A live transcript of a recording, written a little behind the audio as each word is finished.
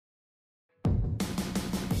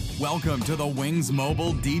Welcome to the Wings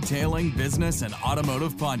Mobile Detailing Business and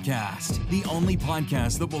Automotive Podcast, the only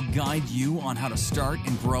podcast that will guide you on how to start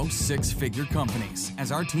and grow six-figure companies.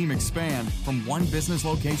 As our team expand from one business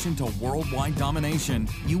location to worldwide domination,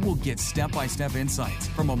 you will get step-by-step insights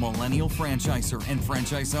from a millennial franchisor and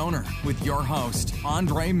franchise owner with your host,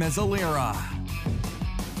 Andre Mezzalera.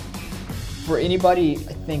 For anybody,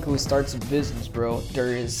 I think, who starts a business, bro,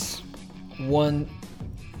 there is one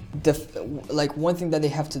thing that they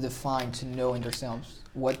have to define to know in themselves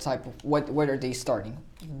what are they starting.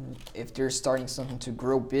 If they're starting something to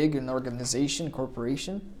grow big, an organization,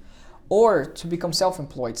 corporation, or to become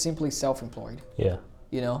self-employed, simply self-employed. Yeah.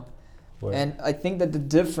 You know? Word. And I think that the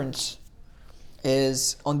difference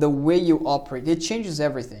is on the way you operate. It changes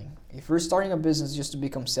everything. If you're starting a business just to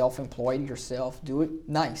become self-employed yourself, do it,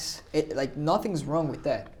 nice. Nothing's wrong with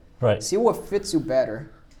that. Right. See what fits you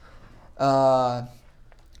better.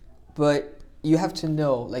 But you have to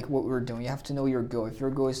know what we're doing. You have to know your goal. If your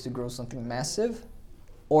goal is to grow something massive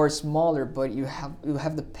or smaller, but you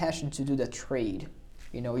have the passion to do that trade.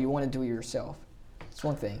 You know, you want to do it yourself. It's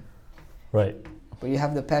one thing. Right. But you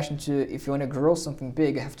have the passion to, if you want to grow something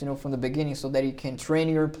big, you have to know from the beginning so that you can train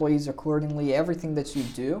your employees accordingly. Everything that you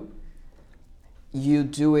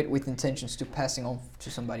do it with intentions to passing on to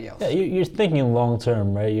somebody else. Yeah, you're thinking long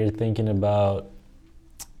term, right? You're thinking about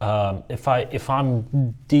if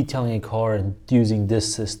I'm detailing a car and using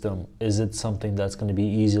this system, is it something that's going to be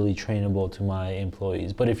easily trainable to my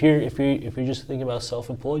employees? But if you're just thinking about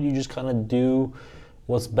self-employed, you just kind of do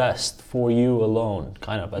what's best for you alone,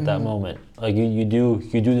 kind of at that moment. Like you do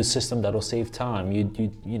the system that'll save time.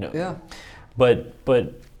 You know. Yeah. But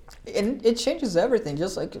and it changes everything,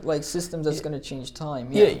 just like systems that's going to change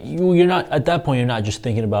time. Yeah, you're not at that point. You're not just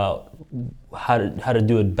thinking about how to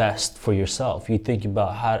do it best for yourself. You think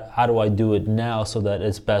about how do I do it now so that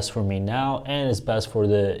it's best for me now and it's best for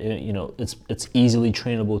it's easily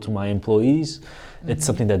trainable to my employees. It's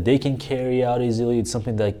something that they can carry out easily. It's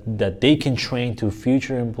something that they can train to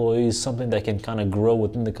future employees. Something that can kind of grow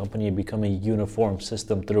within the company and become a uniform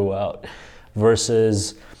system throughout,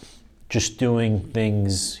 versus just doing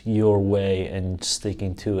things your way and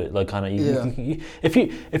sticking to it. Like kind of,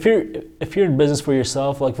 if you're in business for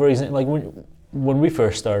yourself, like for example, like when we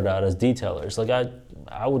first started out as detailers, like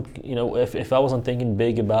I would, if I wasn't thinking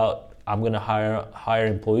big about I'm gonna hire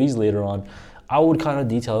employees later on, I would kind of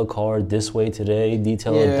detail a car this way today,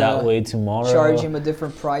 detail it that way tomorrow. Charge him a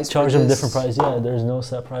different price. Charge him a different price. Yeah, there's no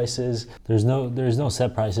set prices. There's no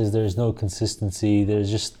set prices. There's no consistency.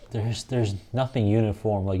 There's nothing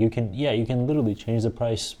uniform. Like you can literally change the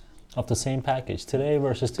price of the same package today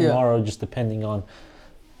versus tomorrow, just depending on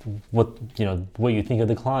what you think of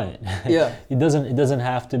the client. Yeah. It doesn't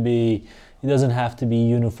have to be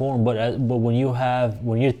uniform, but when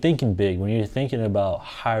you're thinking big, when you're thinking about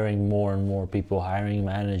hiring more and more people, hiring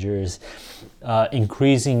managers,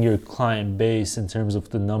 increasing your client base in terms of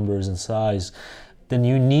the numbers and size, then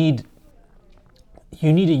you need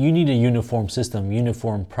a uniform system,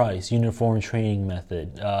 uniform price, uniform training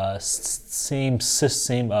method, same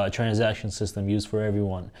transaction system used for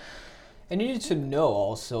everyone. And you need to know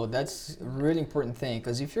also, that's a really important thing,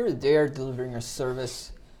 because if you're there delivering a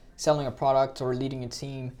service, selling a product, or leading a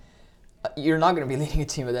team, you're not going to be leading a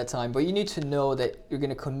team at that time, but you need to know that you're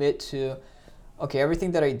going to commit to, okay, everything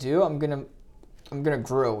that I do, I'm going to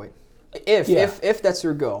grow it. If that's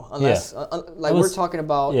your goal, unless we're talking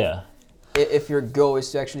about if your goal is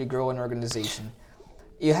to actually grow an organization.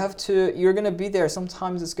 You're going to be there.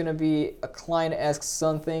 Sometimes it's going to be a client asks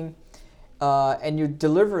something, and you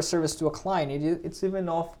deliver a service to a client. It's even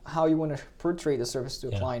off how you want to portray the service to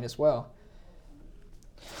a client as well.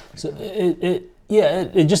 So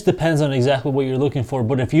it just depends on exactly what you're looking for.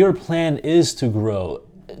 But if your plan is to grow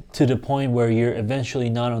to the point where you're eventually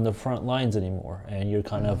not on the front lines anymore, and you're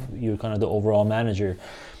kind of the overall manager,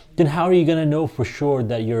 then how are you going to know for sure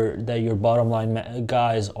that your bottom line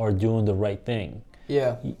guys are doing the right thing?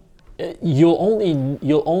 Yeah. You'll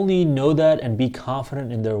only know that and be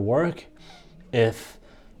confident in their work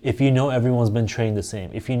if you know everyone's been trained the same,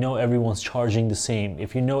 if you know everyone's charging the same,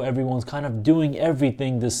 if you know everyone's kind of doing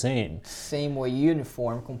everything the same. Same way,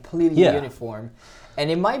 uniform, completely uniform. And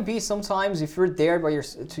it might be sometimes if you're there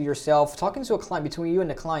to yourself, talking to a client, between you and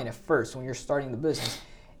the client at first when you're starting the business,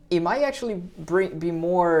 it might actually be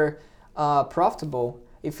more profitable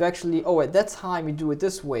if you actually, at that time you do it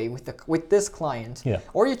this way with this client. Yeah.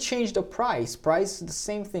 Or you change the price. Price is the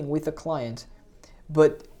same thing with the client.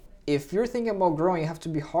 But if you're thinking about growing, you have to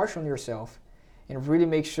be harsh on yourself and really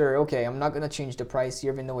make sure, okay, I'm not going to change the price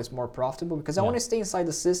here even though it's more profitable, because I want to stay inside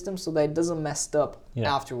the system so that it doesn't mess up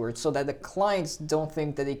afterwards, so that the clients don't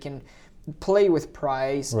think that they can play with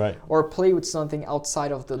price, Right. or play with something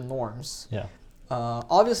outside of the norms. Yeah.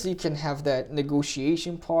 Obviously, you can have that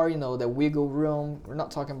negotiation part, that wiggle room. We're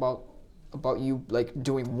not talking about you like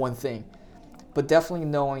doing one thing, but definitely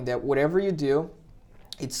knowing that whatever you do,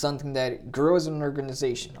 it's something that grows an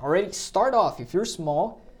organization. Already start off, if you're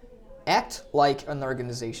small, act like an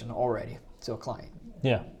organization already to a client.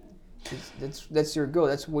 Yeah. That's your goal.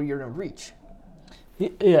 That's what you're gonna reach.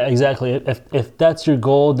 Yeah, exactly. If that's your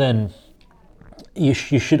goal, then you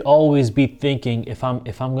should always be thinking, if I'm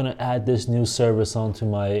gonna add this new service onto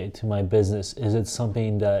my business, is it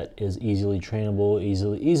something that is easily trainable,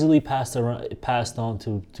 easily passed on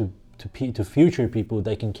to future people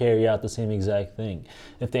that can carry out the same exact thing?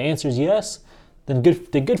 If the answer is yes, then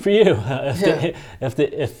good for you.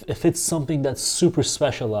 If it's something that's super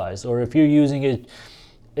specialized, or if you're using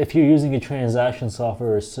a transaction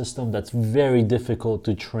software or a system that's very difficult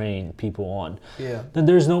to train people on,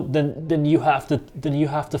 then you have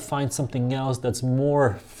to find something else that's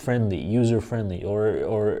more user friendly,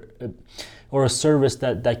 or a service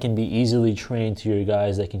that can be easily trained to your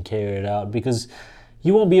guys that can carry it out, because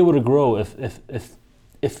you won't be able to grow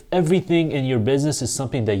if everything in your business is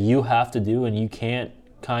something that you have to do and you can't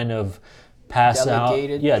kind of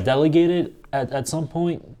delegate it at some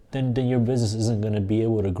point. Then your business isn't going to be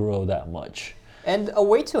able to grow that much. And a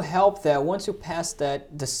way to help that, once you pass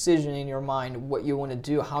that decision in your mind, what you want to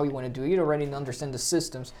do, how you want to do it, you already understand the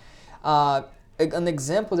systems. An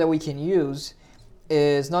example that we can use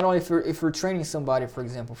is not only if you're training somebody, for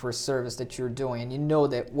example, for a service that you're doing, and you know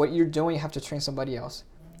that what you're doing, you have to train somebody else.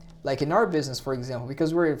 Like in our business, for example,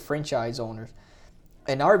 because we're franchise owners,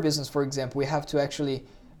 in our business, for example, we have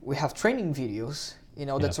training videos,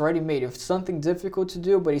 that's already made. If it's something difficult to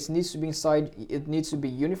do, but it needs to be it needs to be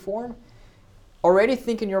uniform, already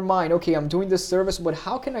think in your mind, okay, I'm doing this service, but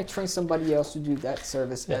how can I train somebody else to do that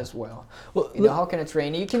service as well? How can I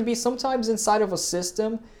train? You can be sometimes inside of a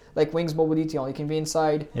system, like Wings Mobile Detailing. You can be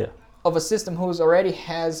inside of a system who's already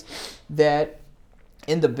has that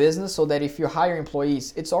in the business, so that if you hire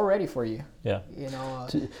employees, it's already for you. Yeah.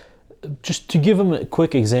 Just to give them a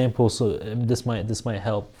quick example, so this might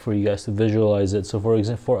help for you guys to visualize it. So for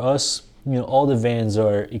example, for us, all the vans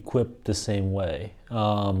are equipped the same way.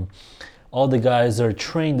 All the guys are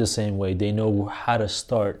trained the same way. They know how to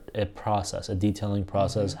start a process, a detailing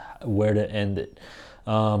process, where to end it.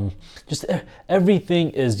 Just everything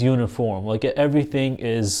is uniform. Like everything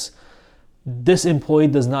is. This employee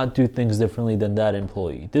does not do things differently than that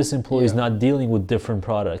employee. This employee is not dealing with different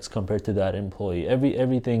products compared to that employee.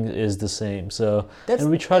 Everything is the same. So, and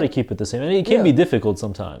we try to keep it the same. And it can be difficult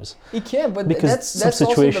sometimes. It can, but because that's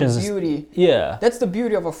situations, also the beauty. Yeah. That's the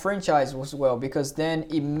beauty of a franchise as well, because then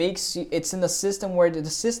it makes you. It's in a system where the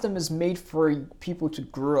system is made for people to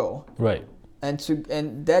grow. Right.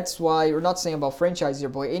 And that's why we're not saying about franchise here,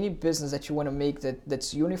 but any business that you want to make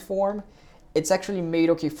that's uniform. It's actually made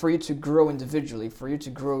for you to grow individually, for you to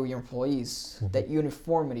grow your employees, that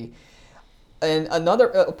uniformity. And another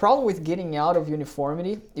problem with getting out of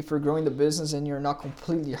uniformity, if you're growing the business and you're not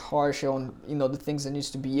completely harsh on the things that needs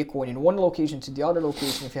to be equal in one location to the other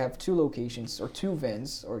location, if you have two locations or two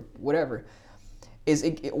vans or whatever, is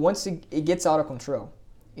once it gets out of control.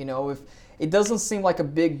 If it doesn't seem like a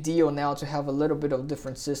big deal now to have a little bit of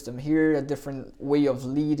different system here, a different way of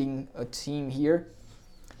leading a team here.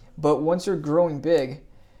 But once you're growing big,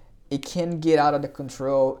 it can get out of the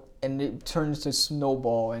control and it turns to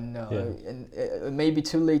snowball, and it may be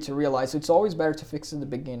too late to realize. So it's always better to fix in the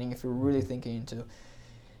beginning if you're really thinking into,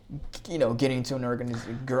 getting into an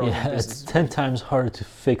organization, growing business. It's 10 times harder to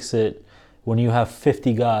fix it when you have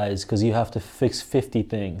 50 guys, because you have to fix 50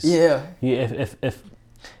 things. Yeah. If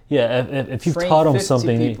you've taught them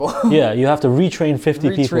something, you have to retrain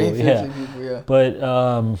 50 people. But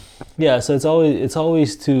so it's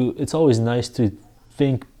always nice to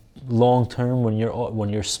think long term when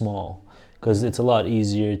you're small, because it's a lot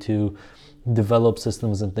easier to develop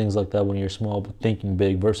systems and things like that when you're small, but thinking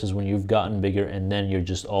big, versus when you've gotten bigger and then you're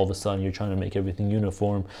just all of a sudden you're trying to make everything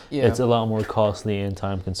uniform. It's a lot more costly and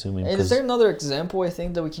time consuming. And is there another example I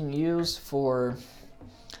think that we can use for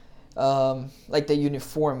like the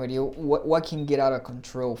uniformity? What can get out of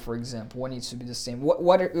control, for example? What needs to be the same?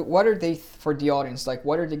 What are they, for the audience, like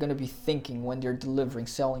what are they going to be thinking when they're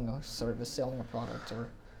selling a service, selling a product? Or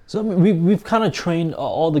so we've kind of trained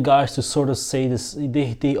all the guys to sort of say this.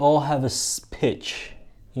 They all have a pitch,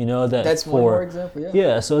 that's one more example.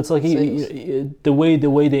 So it's like the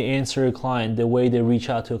way they answer a client, the way they reach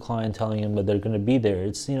out to a client, telling them that they're going to be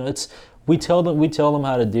there. We tell them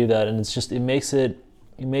how to do that, and it makes it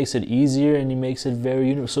easier, and it makes it very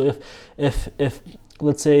universal. So if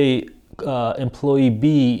let's say employee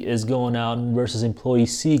B is going out versus employee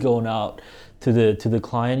C going out to the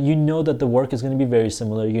client, you know that the work is going to be very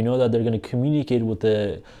similar. You know that they're going to communicate with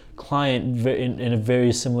the client in a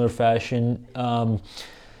very similar fashion.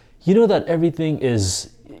 You know that everything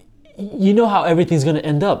is, you know how everything's going to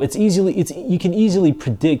end up. You can easily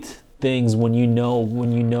predict things when you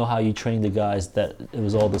know how you train the guys, that it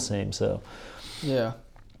was all the same. So yeah,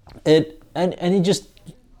 it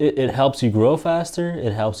helps you grow faster.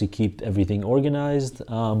 It helps you keep everything organized.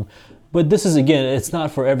 But this is, again, it's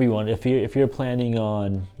not for everyone. If you're planning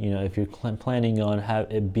on,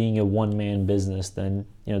 it being a one-man business, then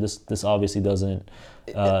this obviously doesn't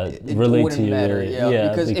it relate wouldn't to you. matter. Yeah,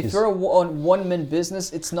 because if you're a one-man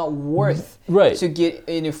business, it's not worth to get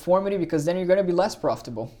uniformity, because then you're going to be less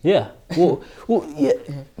profitable. Yeah. Well, yeah.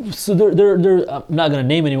 So there. I'm not going to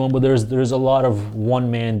name anyone, but there's a lot of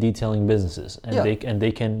one-man detailing businesses, and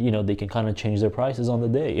they can kind of change their prices on the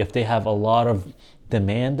day. If they have a lot of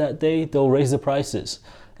demand that day, they'll raise the prices.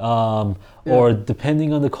 Or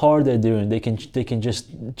depending on the car they're doing, they can just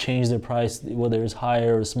change their price, whether it's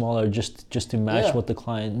higher or smaller, just to match what the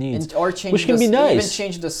client needs, or change which can be nice. Even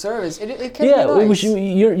change the service. It can be nice.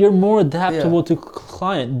 You're more adaptable to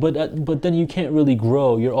client, but then you can't really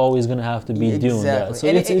grow. You're always going to have to be doing that. So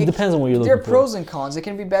it depends on what you're looking for. There are pros and cons. It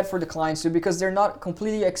can be bad for the clients too, because they're not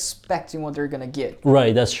completely expecting what they're going to get.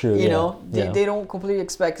 Right, that's true. They don't completely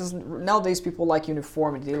expect, because nowadays people like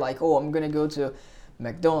uniformity. They're like, oh, I'm going to go to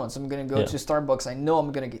McDonald's, I'm going to go to Starbucks, I know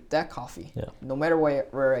I'm going to get that coffee, no matter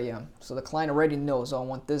where I am. So the client already knows, oh, I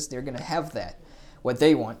want this, they're going to have that, what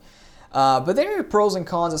they want. But there are pros and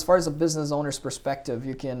cons as far as a business owner's perspective.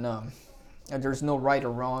 You can, there's no right or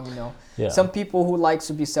wrong, Some people who like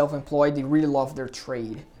to be self-employed, they really love their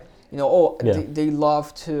trade. They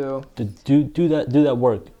love to do that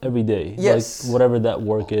work every day. Yes. Like whatever that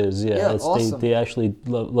work is. Awesome. They actually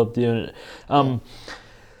love doing it.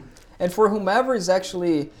 And for whomever is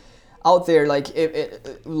actually out there, like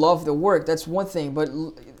love the work, that's one thing. But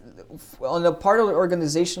on the part of the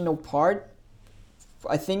organizational part,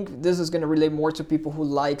 I think this is going to relate more to people who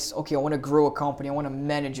likes, okay, I want to grow a company, I want to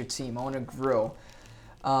manage a team, I want to grow.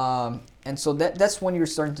 And so that's when you're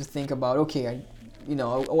starting to think about, okay, I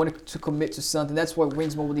want to commit to something. That's what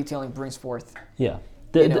Wings Mobile Detailing brings forth. Yeah.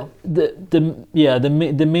 The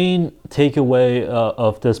main takeaway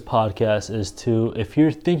of this podcast is if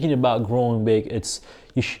you're thinking about growing big,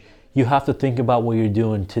 you have to think about what you're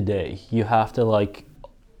doing today. You have to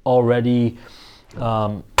already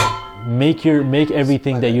make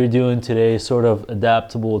everything that you're doing today sort of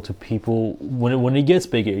adaptable to people when it gets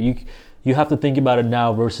bigger. You have to think about it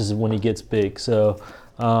now versus when it gets big. So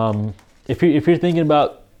if you're thinking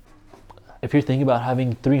about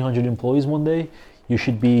having 300 employees one day, you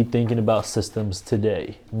should be thinking about systems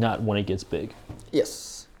today, not when it gets big.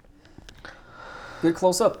 Yes. Good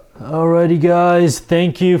close up. Alrighty, guys.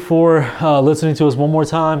 Thank you for listening to us one more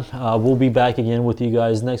time. We'll be back again with you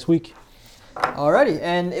guys next week. Alrighty.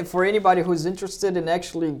 And if for anybody who's interested and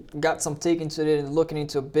actually got some take into it and looking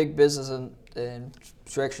into a big business and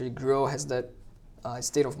to actually grow, has that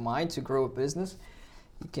state of mind to grow a business,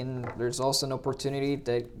 there's also an opportunity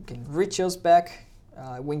that you can reach us back.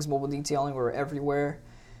 Wings Mobile Detailing, we're everywhere.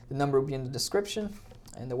 The number will be in the description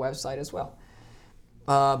and the website as well.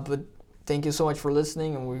 But thank you so much for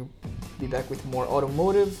listening, and we'll be back with more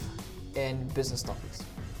automotive and business topics.